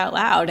truth out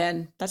loud.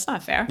 And that's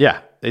not fair.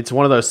 Yeah. It's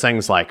one of those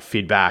things like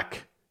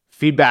feedback.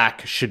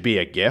 Feedback should be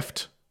a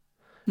gift.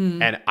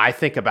 And I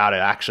think about it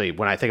actually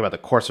when I think about the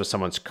course of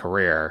someone's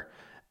career.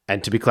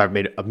 And to be clear, I've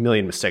made a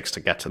million mistakes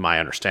to get to my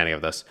understanding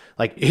of this.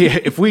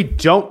 If we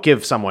don't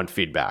give someone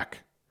feedback,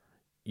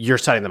 you're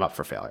setting them up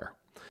for failure.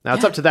 Now,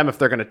 it's up to them if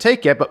they're going to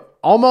take it, but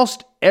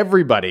almost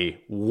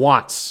everybody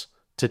wants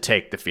to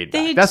take the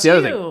feedback. That's the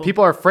other thing.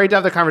 People are afraid to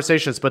have the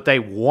conversations, but they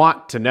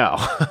want to know.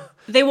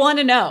 They want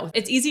to know.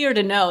 It's easier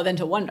to know than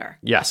to wonder.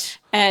 Yes.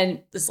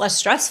 And it's less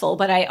stressful.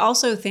 But I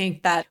also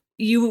think that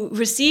you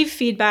receive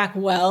feedback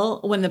well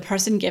when the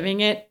person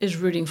giving it is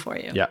rooting for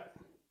you. Yeah.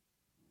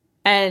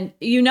 And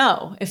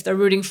if they're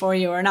rooting for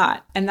you or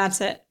not. And that's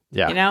it.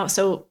 Yeah.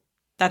 So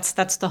that's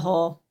the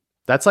whole.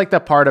 That's the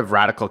part of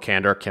Radical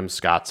Candor, Kim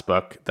Scott's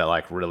book,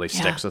 that really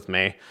sticks with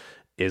me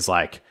is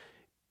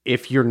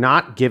if you're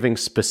not giving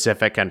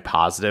specific and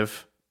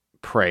positive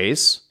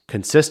praise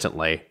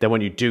consistently, then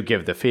when you do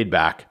give the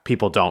feedback,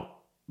 people don't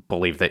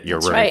believe that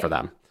you're rooting for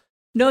them.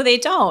 No, they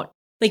don't.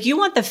 You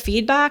want the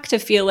feedback to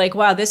feel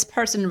wow, this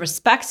person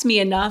respects me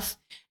enough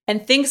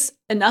and thinks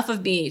enough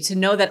of me to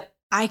know that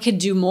I could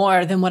do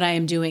more than what I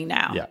am doing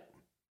now. Yeah.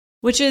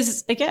 which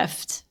is a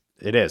gift.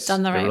 It is.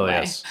 Done the right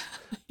way. Is.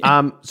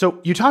 So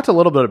you talked a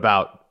little bit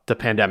about the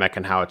pandemic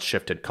and how it's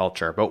shifted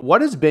culture, but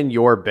what has been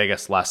your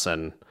biggest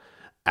lesson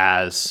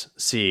as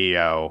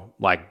CEO,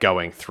 like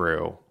going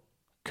through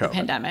COVID? The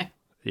pandemic.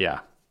 Yeah.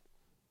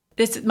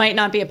 This might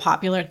not be a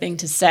popular thing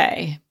to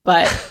say,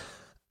 but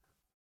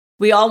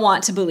we all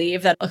want to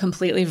believe that a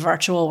completely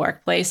virtual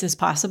workplace is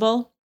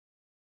possible.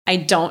 I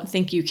don't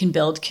think you can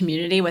build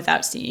community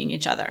without seeing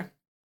each other.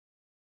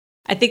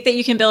 I think that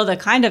you can build a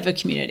kind of a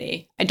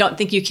community. I don't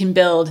think you can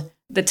build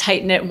the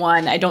tight-knit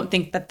one. I don't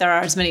think that there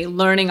are as many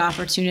learning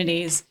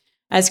opportunities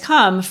as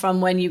come from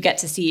when you get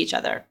to see each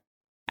other.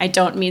 I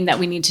don't mean that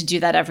we need to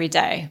do that every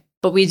day,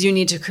 but we do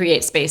need to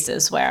create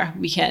spaces where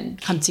we can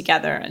come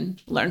together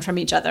and learn from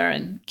each other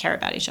and care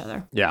about each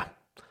other. Yeah.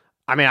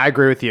 I mean, I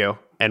agree with you.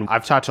 And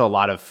I've talked to a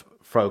lot of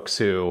folks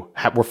who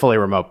were fully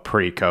remote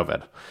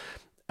pre-COVID,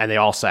 and they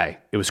all say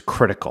it was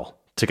critical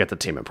to get the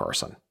team in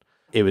person.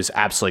 It was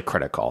absolutely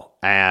critical.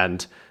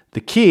 And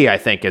the key, I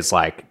think, is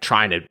like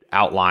trying to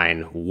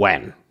outline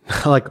when.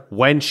 Like,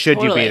 when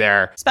should you be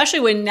there? Especially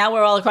when now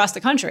we're all across the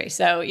country.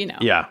 So,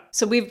 Yeah.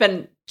 So we've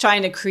been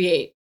trying to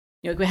create,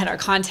 we had our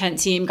content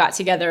team got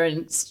together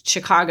in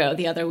Chicago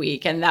the other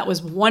week, and that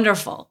was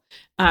wonderful.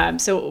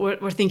 So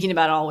we're thinking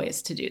about all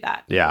ways to do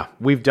that. Yeah.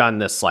 We've done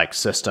this like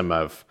system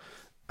of,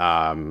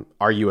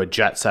 are you a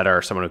jet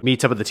setter, someone who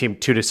meets up with the team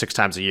 2 to 6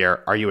 times a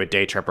year? Are you a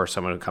day tripper,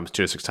 someone who comes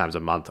 2 to 6 times a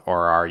month?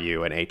 Or are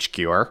you an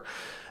HQer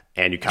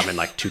and you come in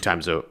like 2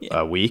 times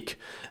a week?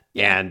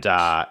 And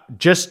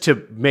just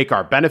to make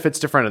our benefits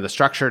different and the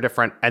structure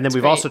different. And then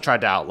we've also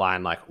tried to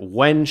outline like,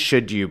 when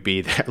should you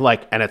be there?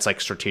 Like, and it's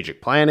like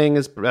strategic planning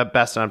is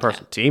best done in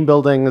person. Team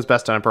building is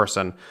best done in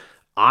person.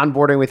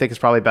 Onboarding, we think, is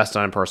probably best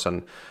done in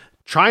person.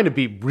 Trying to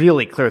be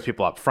really clear with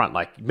people up front,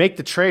 like make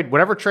the trade,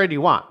 whatever trade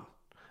you want.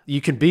 You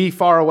can be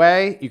far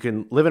away. You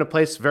can live in a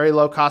place, very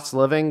low cost of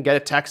living, get a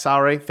tech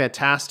salary,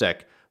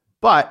 fantastic.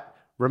 But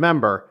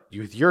remember,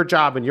 with your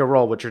job and your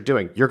role, what you're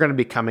doing, you're going to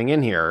be coming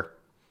in here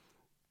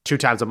 2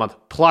 times a month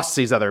plus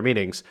these other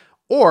meetings,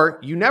 or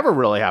you never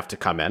really have to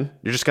come in.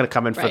 You're just going to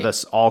come in for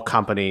this all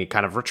company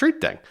kind of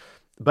retreat thing.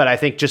 But I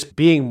think just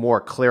being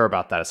more clear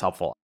about that is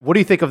helpful. What do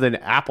you think of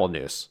the Apple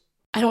news?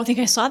 I don't think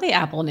I saw the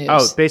Apple news.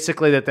 Oh,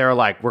 basically that they're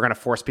like, we're going to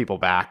force people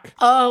back.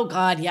 Oh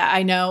God. Yeah,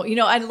 I know.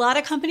 A lot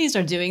of companies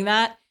are doing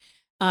that.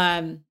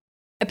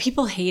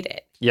 People hate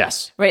it.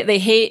 Yes. Right. They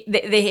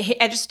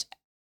hate,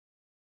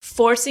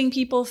 forcing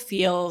people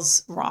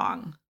feels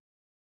wrong.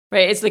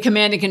 Right. It's the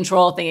command and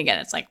control thing again.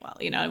 It's like, well,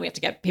 we have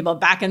to get people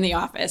back in the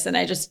office. And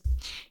I just,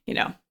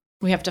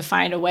 we have to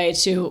find a way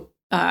to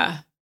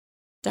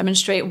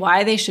demonstrate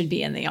why they should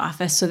be in the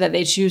office so that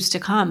they choose to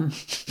come.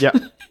 Yeah.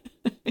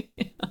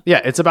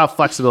 Yeah. It's about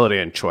flexibility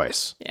and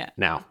choice. Yeah.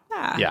 Now.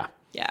 Yeah.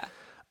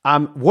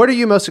 What are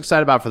you most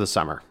excited about for the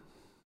summer?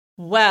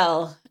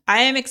 Well,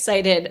 I am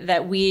excited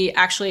that we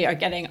actually are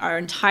getting our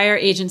entire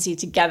agency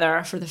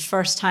together for the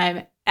first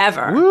time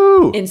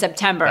ever in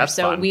September. That's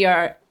so fun. We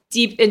are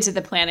deep into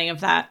the planning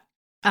of that.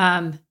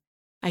 I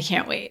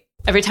can't wait.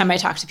 Every time I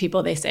talk to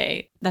people, they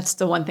say that's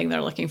the one thing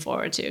they're looking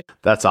forward to.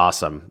 That's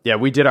awesome. Yeah,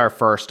 we did our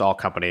first all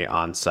company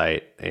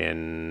on-site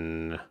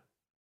in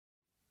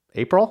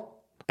April,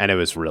 and it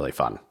was really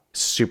fun.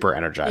 Super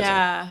energizing.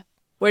 Yeah.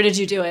 Where did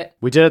you do it?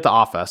 We did it at the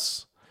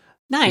office.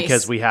 Nice.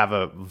 Because we have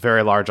a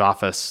very large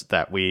office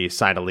that we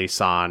signed a lease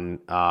on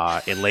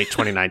in late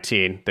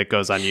 2019 that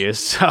goes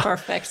unused. So.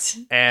 Perfect.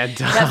 And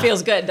that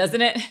feels good,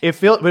 doesn't it?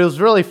 But it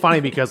was really funny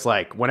because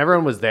like when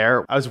everyone was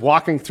there, I was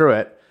walking through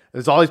it.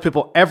 There's all these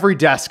people. Every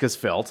desk is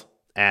filled.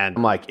 And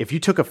I'm like, if you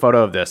took a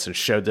photo of this and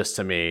showed this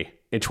to me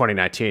in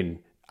 2019,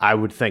 I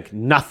would think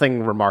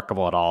nothing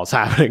remarkable at all is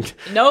happening.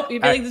 Nope.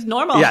 You'd be like, this is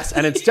normal. Yes.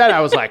 And instead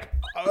I was like,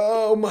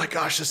 oh my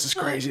gosh, this is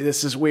crazy.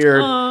 This is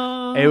weird.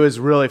 It was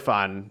really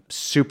fun.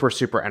 Super,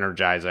 super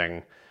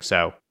energizing.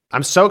 So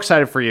I'm so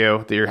excited for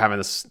you that you're having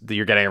this, that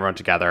you're getting everyone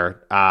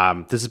together.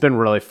 This has been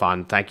really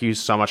fun. Thank you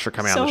so much for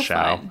coming on the show.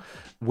 Fun.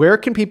 Where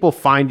can people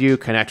find you,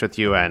 connect with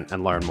you,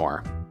 and learn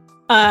more?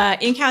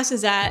 Inkhouse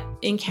is at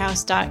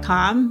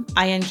inkhouse.com,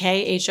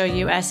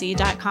 INKHOUSE.com.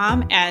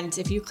 And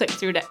if you click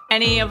through to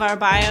any of our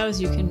bios,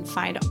 you can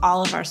find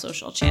all of our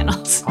social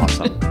channels.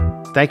 Awesome.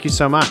 Thank you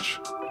so much.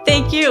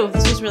 Thank you.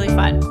 This was really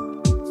fun.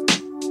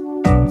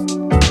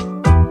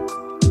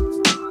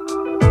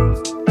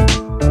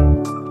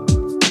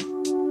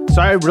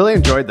 So I really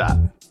enjoyed that.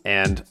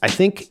 And I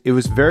think it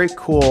was very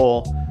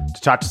cool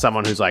to talk to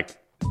someone who's like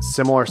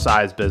similar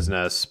size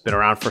business, been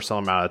around for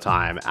some amount of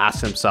time,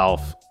 asked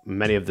himself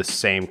many of the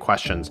same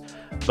questions.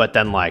 But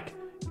then like,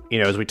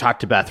 as we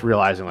talked to Beth,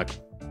 realizing like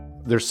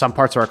there's some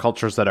parts of our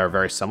cultures that are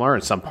very similar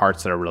and some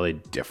parts that are really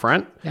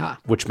different,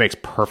 which makes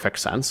perfect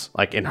sense.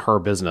 Like in her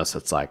business,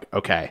 it's like,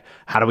 okay,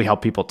 how do we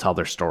help people tell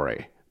their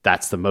story?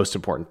 That's the most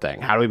important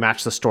thing. How do we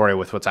match the story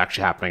with what's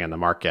actually happening in the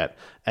market?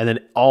 And then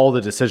all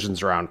the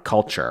decisions around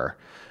culture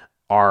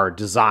are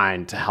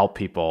designed to help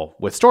people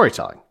with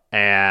storytelling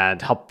and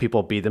help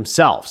people be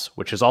themselves,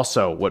 which is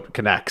also what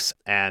connects.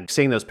 And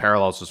seeing those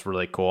parallels was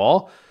really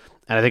cool.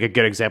 And I think a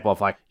good example of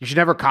like, you should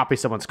never copy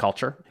someone's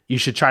culture. You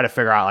should try to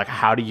figure out like,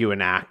 how do you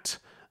enact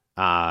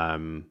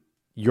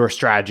your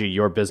strategy,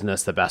 your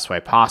business the best way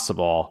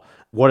possible?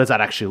 What does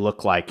that actually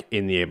look like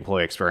in the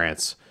employee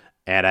experience?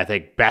 And I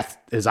think Beth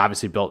has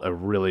obviously built a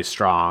really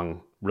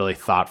strong, really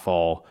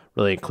thoughtful,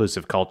 really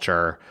inclusive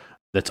culture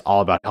that's all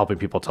about helping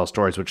people tell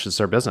stories, which is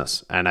their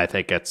business. And I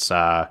think it's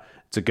a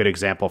good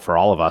example for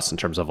all of us in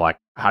terms of like,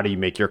 how do you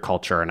make your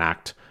culture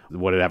enact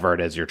whatever it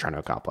is you're trying to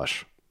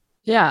accomplish?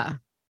 Yeah.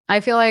 I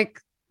feel like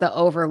the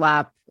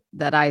overlap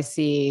that I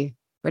see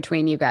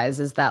between you guys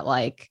is that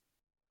like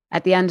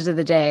at the end of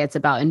the day, it's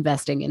about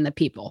investing in the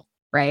people,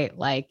 right?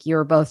 Like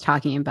you're both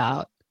talking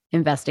about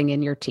investing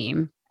in your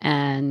team.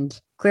 And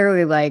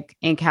clearly like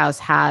Inkhouse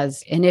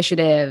has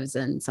initiatives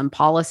and some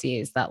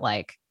policies that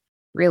like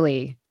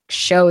really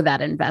show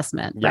that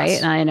investment, Yes.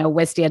 right? And I know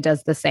Wistia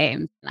does the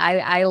same.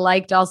 I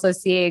liked also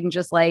seeing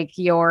just like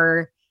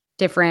your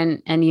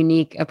different and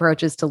unique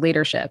approaches to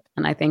leadership.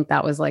 And I think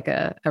that was like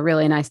a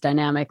really nice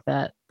dynamic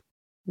that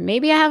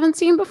maybe I haven't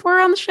seen before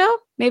on the show.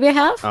 Maybe I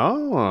have.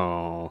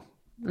 Oh.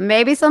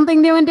 Maybe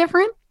something new and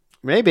different.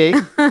 Maybe.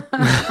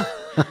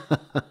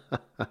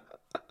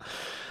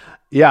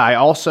 Yeah, I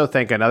also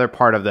think another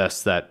part of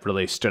this that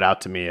really stood out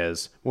to me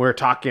is we're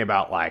talking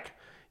about like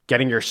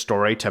getting your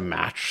story to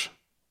match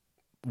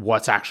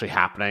what's actually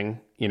happening,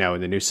 in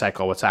the news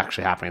cycle, what's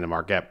actually happening in the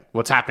market,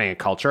 what's happening in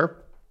culture.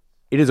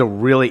 It is a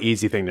really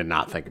easy thing to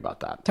not think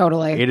about that.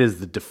 Totally. It is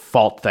the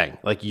default thing.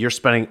 Like you're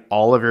spending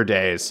all of your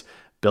days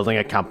building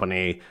a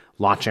company,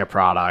 launching a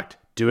product,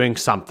 doing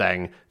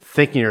something,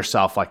 thinking to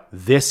yourself like,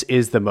 this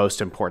is the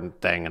most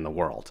important thing in the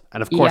world.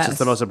 And of course, It's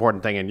the most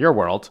important thing in your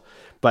world,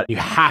 but you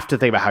have to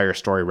think about how your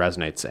story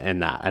resonates in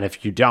that. And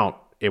if you don't,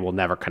 it will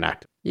never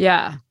connect.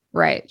 Yeah,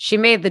 right. She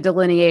made the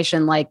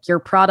delineation like your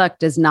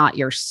product is not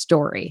your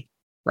story,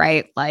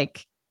 right?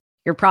 Like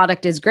your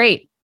product is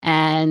great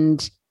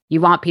and you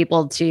want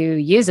people to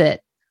use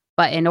it.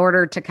 But in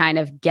order to kind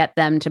of get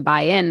them to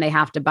buy in, they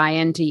have to buy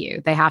into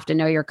you. They have to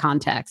know your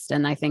context.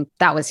 And I think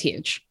that was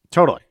huge.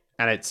 Totally.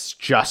 And it's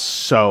just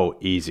so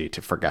easy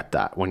to forget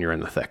that when you're in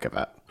the thick of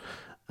it,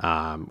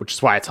 which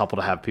is why it's helpful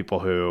to have people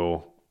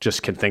who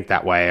just can think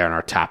that way and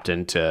are tapped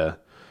into,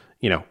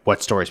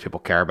 what stories people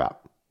care about.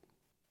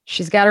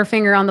 She's got her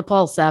finger on the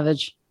pulse,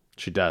 Savage.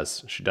 She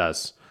does. She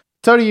does.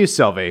 So do you,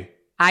 Sylvie.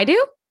 I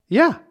do?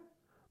 Yeah.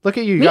 Look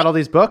at you. You Me? got all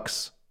these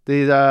books.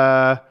 These,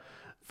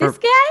 this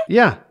guy?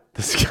 Yeah.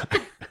 This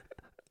guy.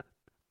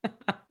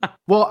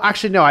 Well,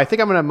 actually, no. I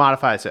think I'm going to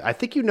modify this. I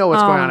think you know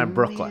what's going on in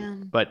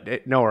Brooklyn,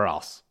 but nowhere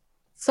else.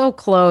 So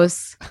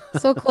close.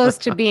 So close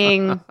to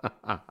being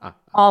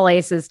all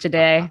aces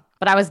today.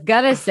 But I was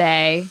going to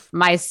say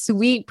my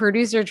sweet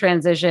producer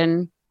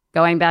transition,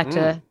 going back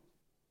to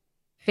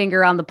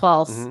finger on the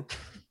pulse. Mm-hmm.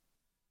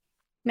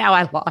 Now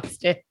I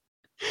lost it.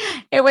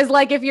 It was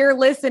like if you're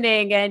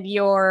listening and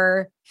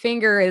your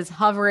finger is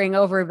hovering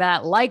over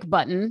that like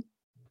button,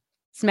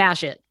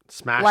 smash it.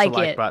 Smash the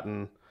like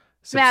button.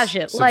 Smash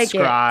it. Like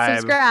it.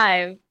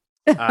 Subscribe.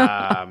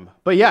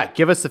 But yeah,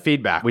 give us the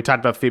feedback. We talked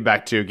about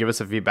feedback too. Give us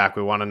the feedback.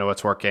 We want to know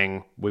what's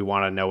working. We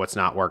want to know what's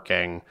not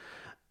working.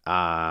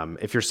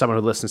 If you're someone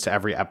who listens to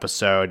every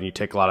episode and you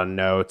take a lot of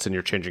notes and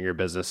you're changing your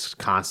business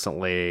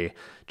constantly,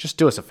 just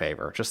do us a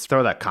favor. Just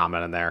throw that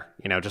comment in there.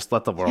 Just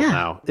let the world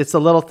know. It's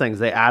the little things.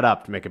 They add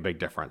up to make a big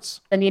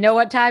difference. And you know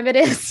what time it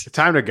is? It's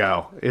time to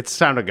go. It's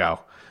time to go.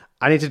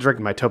 I need to drink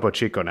my Topo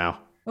Chico now.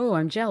 Oh,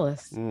 I'm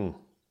jealous.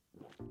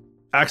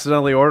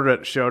 Accidentally ordered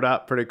it. Showed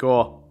up. Pretty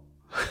cool.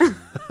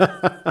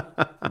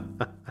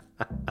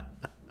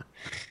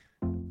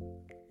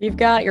 You've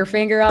got your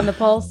finger on the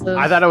pulse.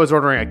 I thought I was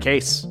ordering a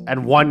case,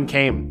 and one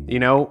came. We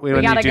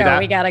gotta go.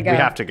 We gotta go. We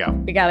have to go.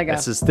 We gotta go.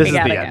 This is the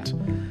end.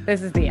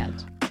 This is the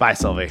end. Bye,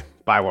 Sylvie.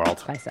 Bye,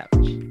 world. Bye,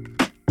 Savage.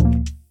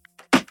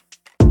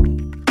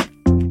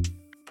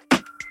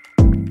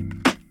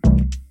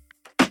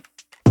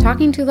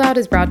 Talking Too Loud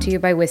is brought to you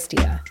by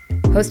Wistia,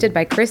 hosted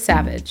by Chris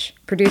Savage,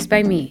 produced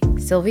by me,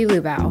 Sylvie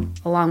Lubau,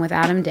 along with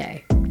Adam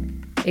Day.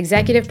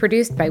 Executive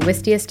produced by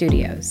Wistia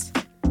Studios.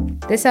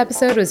 This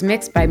episode was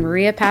mixed by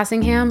Maria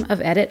Passingham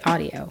of Edit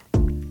Audio.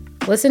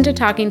 Listen to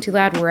Talking Too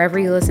Loud wherever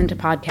you listen to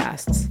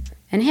podcasts.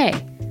 And hey,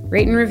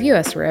 rate and review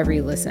us wherever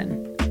you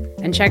listen.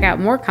 And check out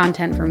more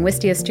content from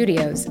Wistia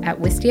Studios at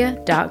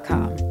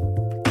wistia.com.